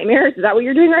has nightmares. Is that what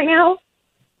you're doing right now?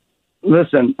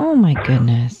 Listen. Oh, my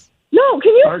goodness. No,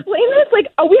 can you explain this? Like,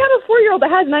 we have a 4-year-old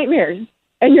that has nightmares,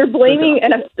 and you're blaming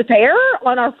an affair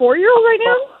on our 4-year-old right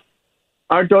now?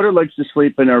 Our daughter likes to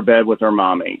sleep in her bed with her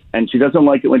mommy, and she doesn't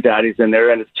like it when daddy's in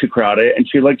there and it's too crowded, and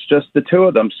she likes just the two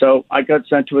of them. So I got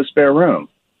sent to a spare room.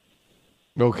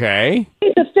 Okay.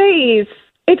 It's a phase.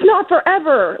 It's not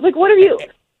forever. Like, what have you...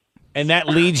 And that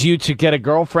leads you to get a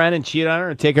girlfriend and cheat on her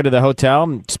and take her to the hotel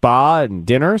and spa and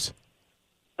dinners?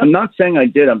 I'm not saying I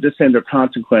did. I'm just saying there are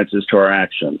consequences to our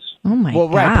actions. Oh, my Well,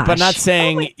 right, but not gosh.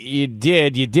 saying you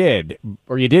did,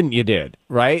 or you didn't, you did,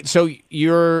 right? So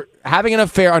you're having an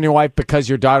affair on your wife because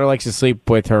your daughter likes to sleep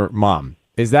with her mom.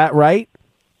 Is that right?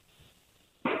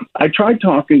 I tried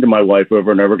talking to my wife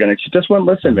over and over again, and she just wouldn't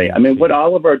listen to me. I mean, what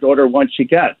Oliver, our daughter, wants, she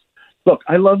gets. Look,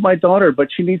 I love my daughter, but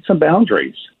she needs some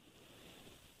boundaries.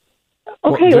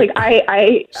 Okay, like,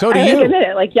 I So do I you. admit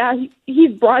it. Like, yeah,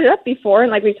 he's brought it up before,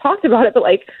 and, like, we talked about it, but,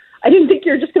 like, I didn't think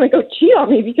you were just going to go cheat on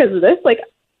me because of this. Like,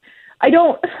 I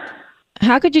don't...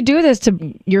 How could you do this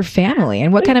to your family?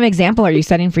 And what kind of example are you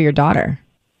setting for your daughter?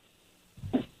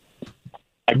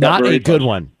 Not a good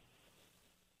one.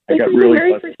 I got We've been really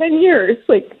married for 10 years.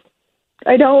 Like,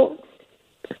 I don't...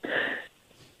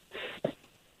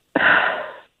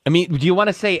 I mean, do you want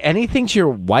to say anything to your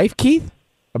wife, Keith,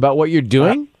 about what you're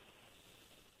doing?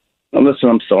 Listen,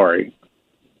 I'm sorry.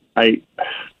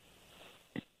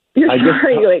 You're I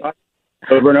sorry, just like...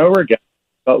 over and over again.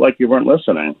 Felt like you weren't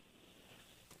listening.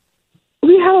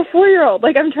 We have a 4-year-old.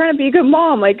 Like, I'm trying to be a good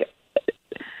mom. Like,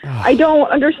 I don't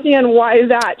understand why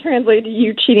that translated to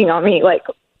you cheating on me. Like,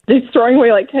 just throwing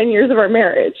away, like, 10 years of our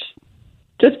marriage.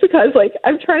 Just because, like,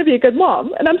 I'm trying to be a good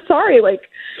mom. And I'm sorry, like,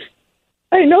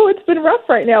 I know it's been rough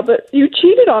right now, but you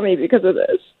cheated on me because of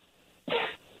this.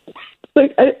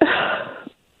 Like,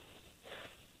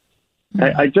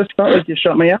 I just felt like you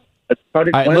shut me out. All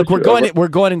right, look, we're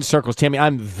going in circles, Tammy.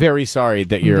 I'm very sorry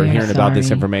that you're hearing about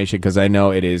this information because I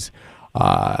know it is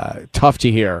tough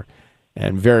to hear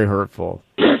and very hurtful.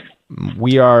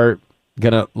 We are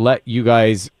gonna let you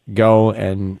guys go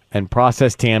and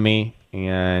process Tammy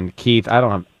and Keith. I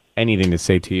don't have anything to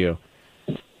say to you.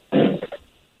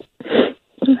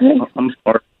 I'm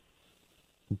sorry.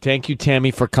 Thank you,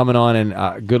 Tammy, for coming on,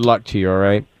 and good luck to you. All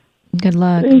right. Good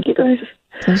luck. Thank you, guys.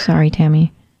 So sorry,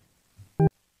 Tammy.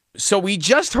 So we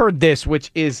just heard this,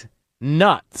 which is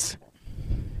nuts,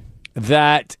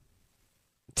 that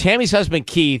Tammy's husband,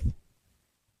 Keith,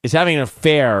 is having an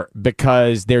affair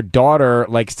because their daughter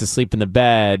likes to sleep in the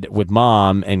bed with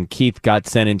mom, and Keith got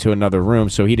sent into another room,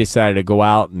 so he decided to go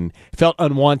out and felt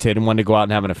unwanted and wanted to go out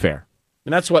and have an affair.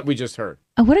 And that's what we just heard.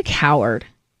 Oh, what a coward.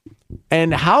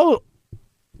 And how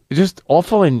just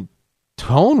awful and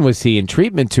tone was he in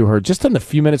treatment to her just in the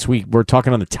few minutes we were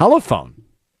talking on the telephone?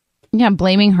 Yeah,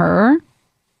 blaming her.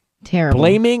 Terrible.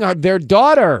 Blaming their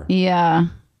daughter. Yeah.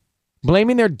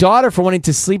 Blaming their daughter for wanting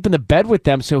to sleep in the bed with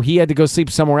them, so he had to go sleep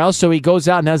somewhere else. So he goes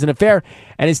out and has an affair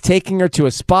and is taking her to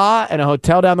a spa and a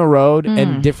hotel down the road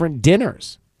and different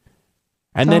dinners.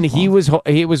 And then he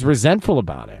was resentful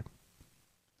about it.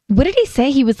 What did he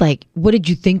say? He was like, "What did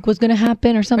you think was going to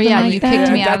happen?" or something like you that.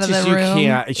 kicked me out of the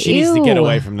room. She needs to get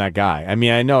away from that guy. I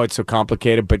mean, I know it's so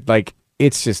complicated, but like,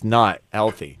 it's just not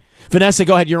healthy. Vanessa,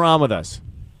 go ahead. You're on with us.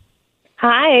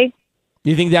 Hi.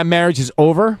 You think that marriage is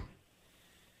over?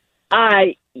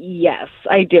 Yes,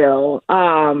 I do.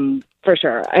 For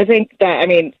sure. I think that, I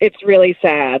mean, it's really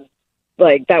sad.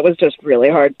 Like, that was just really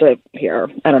hard to hear.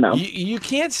 I don't know. You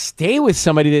can't stay with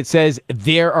somebody that says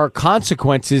there are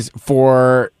consequences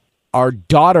for our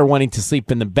daughter wanting to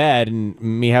sleep in the bed and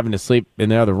me having to sleep in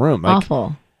the other room. Like,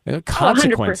 Awful.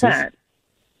 Consequences. 100%.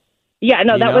 Yeah,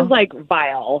 no, that was like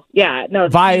vile. Yeah, no.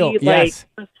 Vile, yes.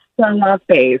 Son of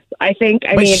face. I think,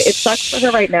 I mean, it sucks for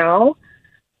her right now.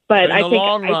 But in I the think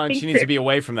long run, she needs to be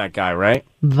away from that guy, right?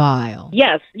 Vile.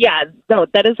 Yes, yeah. No,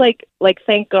 that is like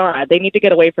thank God. They need to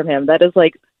get away from him. That is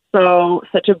like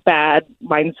such a bad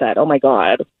mindset. Oh my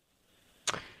God.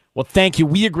 Well, thank you.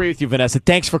 We agree with you, Vanessa.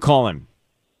 Thanks for calling.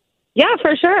 Yeah,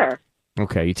 for sure.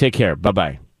 Okay, you take care.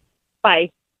 Bye-bye. Bye.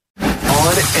 On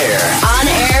air. On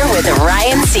air with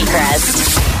Ryan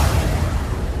Seacrest.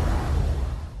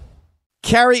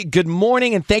 Carrie, good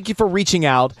morning, and thank you for reaching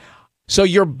out. So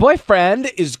your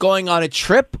boyfriend is going on a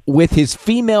trip with his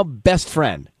female best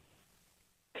friend.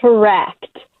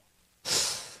 Correct.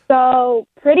 So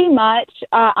pretty much,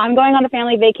 I'm going on a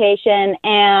family vacation,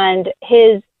 and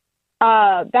his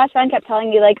best friend kept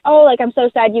telling me, like, oh, like, I'm so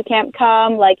sad you can't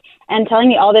come, like, and telling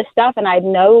me all this stuff, and I had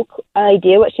no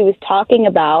idea what she was talking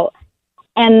about.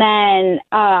 And then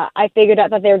I figured out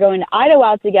that they were going to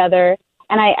Idyllwild together,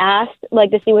 and I asked,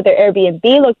 like, to see what their Airbnb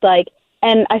looked like,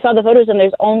 and I saw the photos, and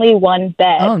there's only one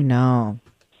bed. Oh, no.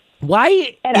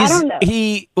 Why And I don't know.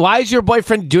 Why is your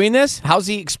boyfriend doing this? How's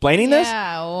he explaining this?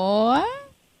 Yeah, what?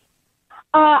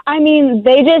 I mean,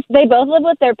 they both live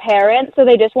with their parents, so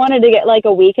they just wanted to get, like,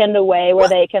 a weekend away where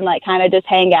they can, like, kind of just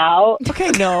hang out.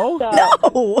 Okay, no.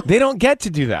 No. They don't get to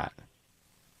do that.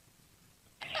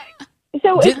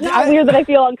 So it's not weird that I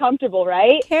feel uncomfortable,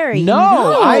 right? Carrie.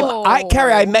 No.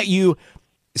 Carrie, I met you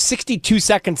 62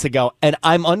 seconds ago, and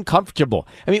I'm uncomfortable.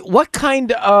 I mean, what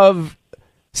kind of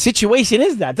situation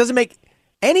is that? Doesn't make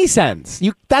any sense.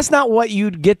 That's not what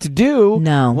you'd get to do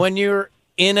when you're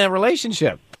in a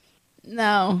relationship.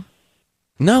 No.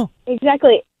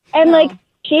 Exactly. And, like,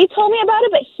 she told me about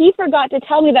it, but he forgot to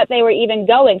tell me that they were even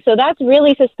going. So that's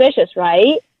really suspicious,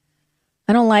 right?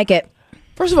 I don't like it.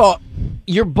 First of all,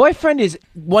 your boyfriend is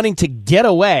wanting to get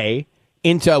away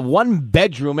into a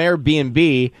one-bedroom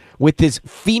Airbnb with this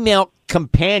female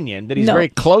companion that he's very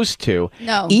close to.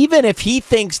 No. Even if he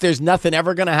thinks there's nothing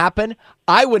ever going to happen,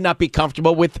 I would not be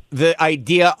comfortable with the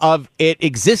idea of it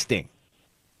existing.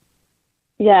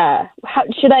 Yeah. How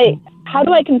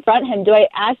do I confront him? Do I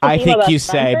ask I the think about you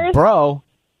friend say, first? bro,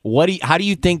 how do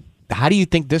you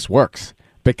think this works?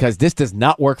 Because this does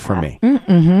not work for me.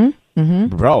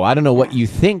 Bro, I don't know what you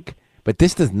think, but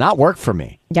this does not work for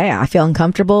me. Yeah, I feel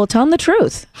uncomfortable. Tell him the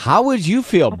truth. How would you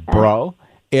feel, bro,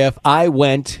 if I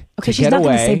went Okay, to she's get not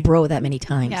going to away? say bro that many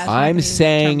times. Yeah, I'm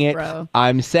saying it. bro.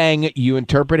 I'm saying it. You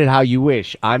interpret it how you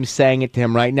wish. I'm saying it to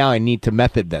him right now. I need to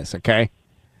method this, okay?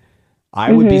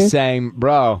 I would be saying,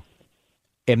 bro,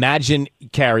 imagine,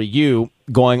 Carrie, you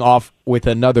going off with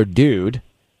another dude,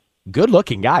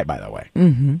 good-looking guy, by the way,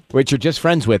 which you're just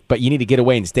friends with, but you need to get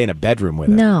away and stay in a bedroom with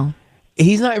him. No.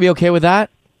 He's not going to be okay with that?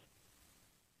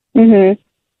 You're right.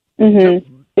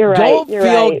 Don't You're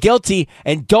feel right. guilty,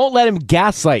 and don't let him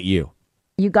gaslight you.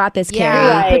 You got this, Yeah. Carrie.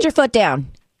 Right. Put your foot down.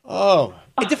 Oh.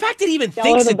 The fact that he even Y'all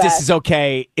thinks are the that this best. is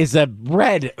okay is a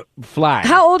red flag.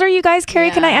 How old are you guys,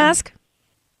 Carrie? Can I ask?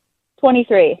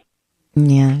 23.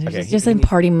 Yeah, Okay, just in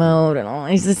party mode and all.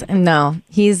 This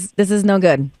is no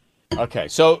good. Okay,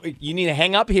 so you need to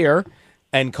hang up here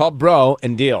and call bro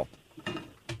and deal.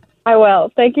 I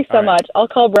will. Thank you so much. I'll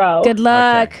call bro. Good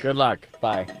luck. Okay, good luck.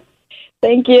 Bye.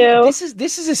 Thank you. This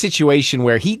is a situation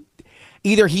where he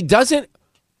doesn't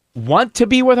want to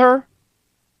be with her,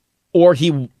 or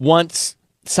he wants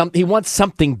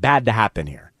something bad to happen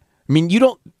here. I mean,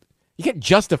 you can't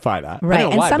justify that. I Right. don't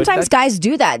know And why, but sometimes guys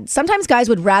do that. Sometimes guys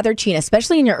would rather cheat,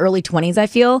 especially in your early 20s, I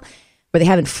feel, where they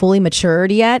haven't fully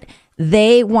matured yet.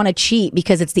 They want to cheat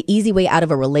because it's the easy way out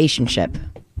of a relationship.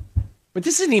 But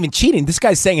this isn't even cheating. This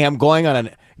guy's saying, I'm going on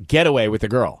a getaway with the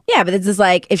girl. Yeah, but it's just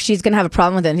like if she's gonna have a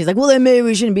problem with it, and he's like, well, then maybe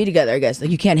we shouldn't be together. I guess like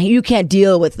you can't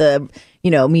deal with the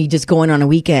me just going on a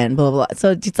weekend, blah blah blah.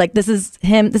 So it's like this is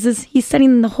him. He's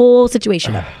setting the whole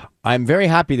situation up. I'm very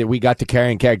happy that we got to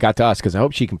Carrie and Carrie got to us because I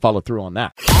hope she can follow through on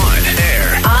that.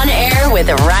 On air with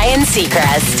Ryan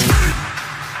Seacrest.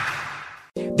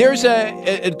 There's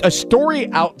a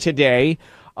story out today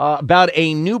about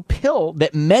a new pill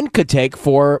that men could take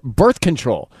for birth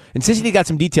control. And Sissy got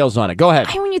some details on it. Go ahead.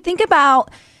 When you think about,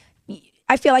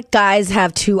 I feel like guys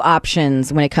have two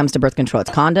options when it comes to birth control. It's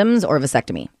condoms or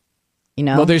vasectomy.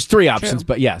 Well, there's 3 options,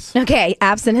 but yes. Okay,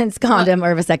 abstinence, condom,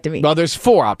 or vasectomy. Well, there's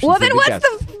 4 options. Well, then what's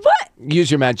what? Use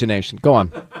your imagination. Go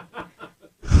on.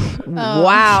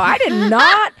 Wow, I did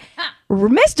not.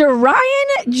 Mr.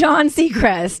 Ryan John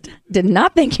Seacrest did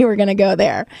not think you were going to go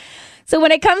there. So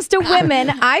when it comes to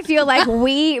women, I feel like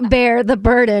we bear the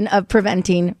burden of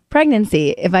preventing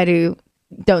pregnancy. If I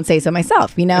don't say so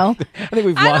myself, I think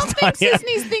we've lost I don't think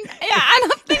Sisney's thinking. Yeah, I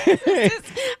don't think.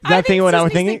 Not thinking what I'm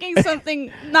thinking. Thinking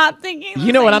something. Not thinking.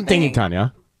 You know what I'm thinking,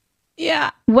 Tanya?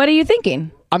 Yeah. What are you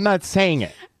thinking? I'm not saying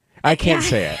it. I can't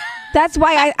say it. That's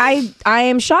why I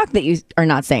am shocked that you are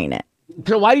not saying it.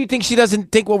 So why do you think she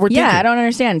doesn't think what we're thinking? Yeah, I don't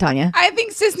understand, Tanya. I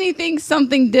think Sisney thinks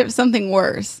something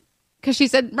worse because she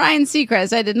said Ryan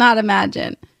Seacrest. I did not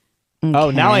imagine. Okay.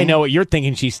 Oh, now I know what you're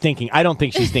thinking. She's thinking. I don't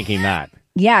think she's thinking that.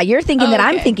 Yeah, you're thinking that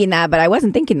I'm thinking that, but I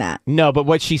wasn't thinking that. No, but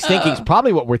what she's thinking is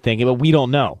probably what we're thinking, but we don't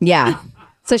know. Yeah.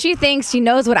 So she thinks she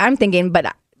knows what I'm thinking,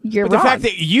 but you're wrong. The fact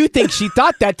that you think she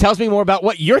thought that tells me more about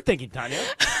what you're thinking, Tanya.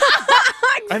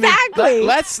 Exactly. I mean,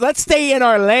 let's stay in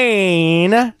our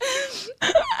lane.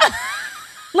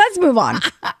 Let's move on.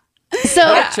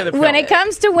 So when it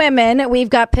comes to women, we've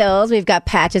got pills, we've got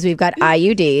patches, we've got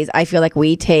IUDs. I feel like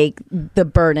we take the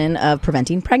burden of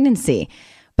preventing pregnancy.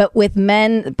 But with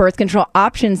men, birth control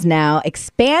options now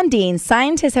expanding,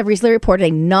 scientists have recently reported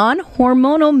a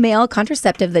non-hormonal male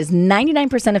contraceptive that is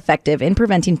 99% effective in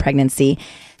preventing pregnancy.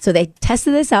 So they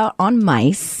tested this out on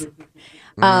mice.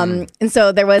 And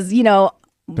so there was,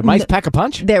 the mice pack a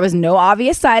punch? There was no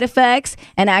obvious side effects.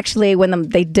 And actually, when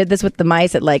they did this with the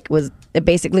mice, it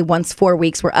basically once 4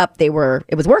 weeks were up, it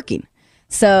was working.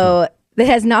 So it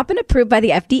has not been approved by the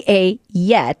FDA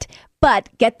yet. But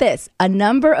get this, a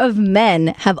number of men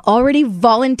have already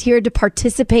volunteered to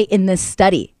participate in this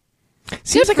study.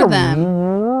 Seems like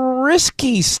a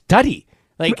risky study.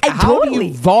 Like, how do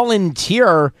you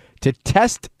volunteer to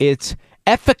test its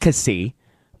efficacy?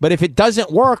 But if it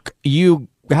doesn't work, you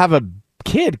have a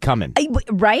kid coming.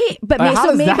 Right? But how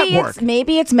does that work?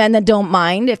 Maybe it's men that don't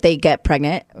mind if they get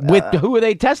pregnant. With who are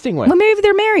they testing with? Well, maybe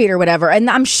they're married or whatever. And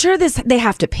I'm sure they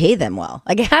have to pay them well.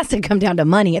 Like, it has to come down to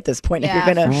money at this point if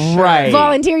you're going to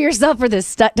volunteer yourself for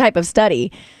this type of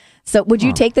study. So would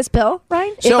you take this pill,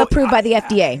 Ryan, if approved by the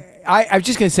FDA? I was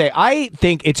just going to say, I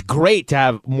think it's great to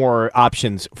have more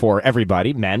options for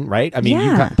everybody, men, right? I mean,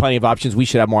 you've got plenty of options. We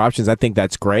should have more options. I think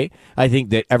that's great. I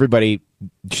think that everybody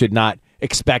should not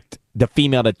expect the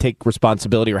female to take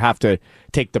responsibility or have to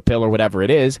take the pill or whatever it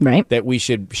is, right? That we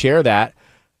should share that.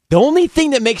 The only thing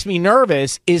that makes me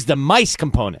nervous is the mice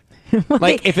component.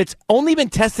 Like, if it's only been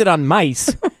tested on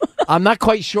mice, I'm not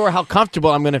quite sure how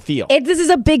comfortable I'm going to feel. This is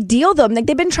a big deal, though. Like,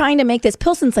 they've been trying to make this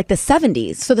pill since like the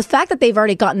 70s. So the fact that they've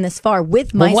already gotten this far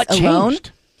with mice alone.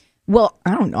 Changed? Well,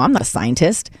 I don't know. I'm not a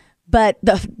scientist. But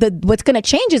what's going to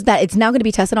change is that it's now going to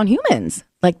be tested on humans.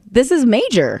 Like, this is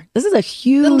major. This is a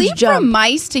huge The leap jump. from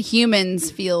mice to humans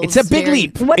feels It's a big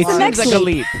leap. What's the next seems like a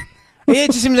leap. It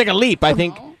just seems like a leap. I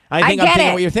think I'm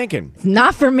thinking what you're thinking.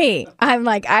 Not for me. I'm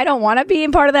like, I don't want to be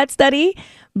in part of that study.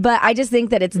 But I just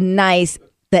think that it's nice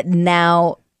that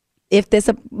now,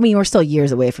 we're still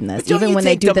years away from this. Even when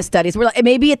they do the studies, we're like,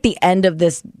 maybe at the end of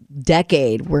this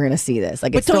decade, we're going to see this.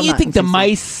 Like, but don't you think the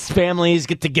mice families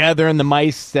get together and the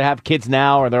mice that have kids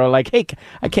now, or they're like, hey,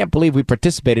 I can't believe we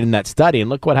participated in that study and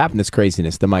look what happened, this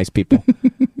craziness, the mice people.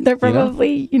 They're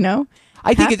probably,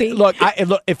 I think look,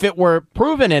 if it were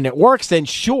proven and it works, then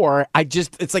sure.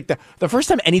 It's like the first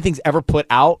time anything's ever put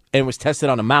out and was tested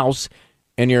on a mouse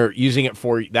and you're using it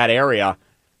for that area,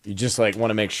 you just like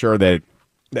want to make sure that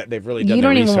they've really done You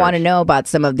don't their even research. want to know about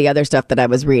some of the other stuff that I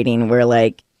was reading where,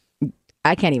 like,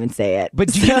 I can't even say it.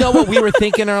 But do you know what we were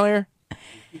thinking earlier?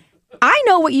 I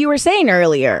know what you were saying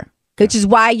earlier, which is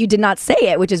why you did not say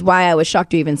it, which is why I was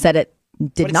shocked you even said it.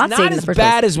 Did not say it in the first place. It's not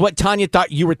as bad as what Tanya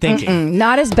thought you were thinking.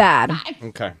 Not as bad.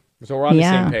 Okay. So we're on the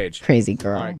same page. Crazy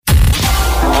girl. Right.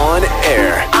 On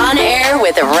air. On air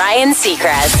with Ryan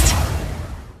Seacrest.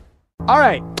 All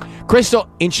right. Crystal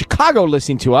in Chicago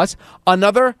listening to us.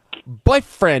 Another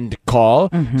boyfriend call.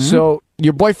 So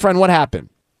your boyfriend, what happened?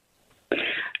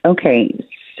 Okay.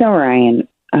 So Ryan,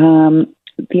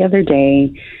 the other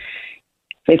day,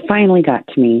 it finally got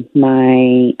to me.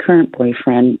 My current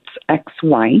boyfriend's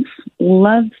ex-wife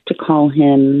loves to call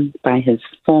him by his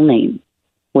full name,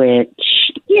 which,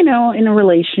 in a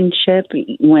relationship,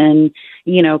 when,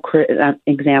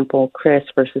 example, Chris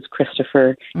versus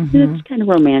Christopher, it's kind of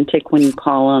romantic when you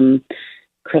call him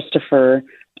Christopher.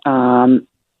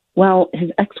 Well,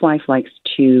 his ex-wife likes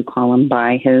to call him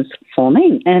by his full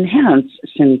name and has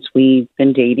since we've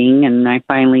been dating. And I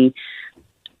finally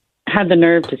had the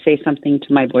nerve to say something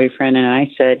to my boyfriend. And I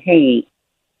said, hey,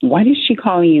 why does she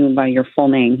call you by your full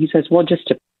name? He says, well, just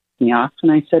to piss me off.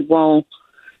 And I said, well,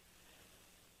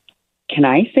 can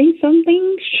I say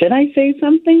something? Should I say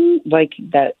something? Like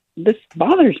that this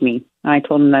bothers me. I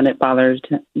told him that it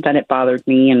bothered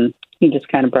me, and he just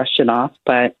kind of brushed it off.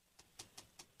 But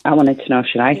I wanted to know,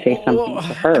 should I say something to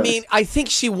her? I mean, I think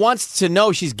she wants to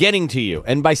know she's getting to you.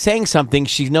 And by saying something,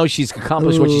 she knows she's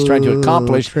accomplished what she's trying to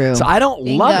accomplish. True. So I don't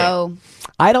love it.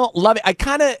 I don't love it. I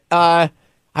kind of,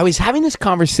 I was having this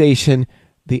conversation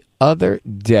the other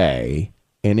day,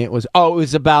 and it was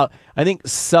about, I think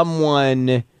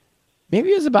maybe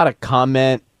it was about a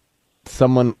comment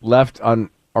someone left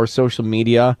on our social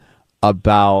media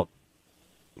about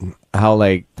how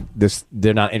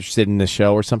they're not interested in the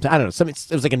show or something. I don't know.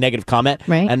 It was like a negative comment,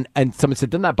 right? And someone said,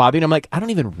 "Doesn't that bother you?" And I'm like, I don't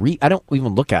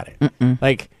even look at it.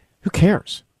 Like, who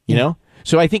cares? You know.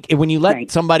 So I think when you let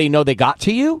somebody know they got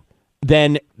to you,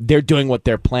 then they're doing what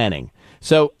they're planning.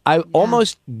 So I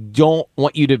almost don't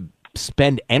want you to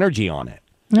spend energy on it.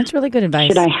 That's really good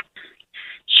advice.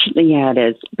 Yeah, it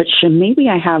is. But maybe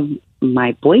I have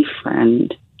my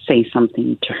boyfriend say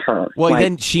something to her. Well,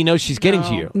 then she knows she's getting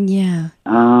to you. Yeah.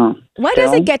 Why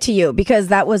does it get to you? Because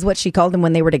that was what she called him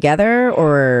when they were together,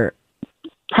 or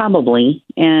probably.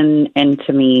 And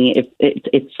to me,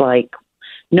 it's like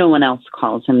no one else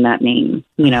calls him that name,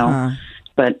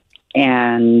 But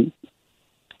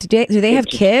do they have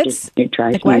kids? It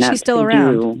drives like, why me is she nuts still to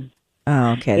around? do.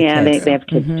 Oh, okay. Yeah, they have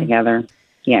kids together.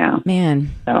 Yeah.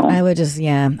 Man, so I would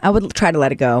I would try to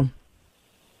let it go.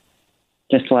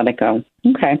 Just let it go.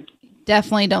 Okay.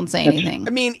 Definitely don't say anything.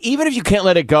 I mean, even if you can't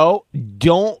let it go,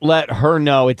 don't let her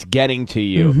know it's getting to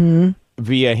you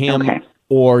via him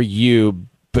or you,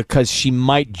 because she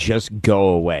might just go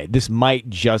away. This might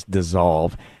just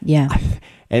dissolve. Yeah.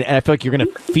 And I feel like you're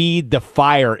going to feed the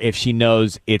fire if she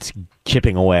knows it's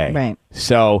chipping away. Right.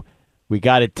 So we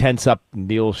got to tense up and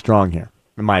be a little strong here,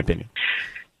 in my opinion.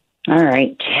 All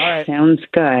right. Sounds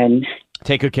good.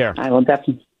 Take good care. I will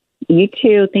definitely. You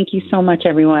too. Thank you so much,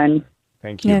 everyone.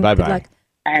 Thank you. Bye-bye. Good luck.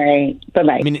 All right.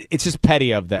 Bye-bye. I mean, it's just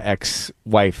petty of the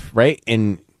ex-wife, right?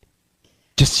 And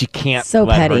just you can't so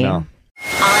let petty. her know.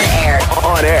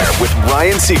 On air with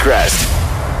Ryan Seacrest.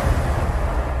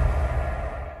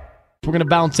 We're going to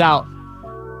bounce out.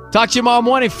 Talk to you tomorrow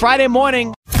morning, Friday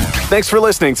morning. Thanks for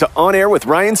listening to On Air with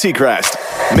Ryan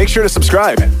Seacrest. Make sure to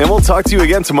subscribe, and we'll talk to you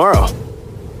again tomorrow.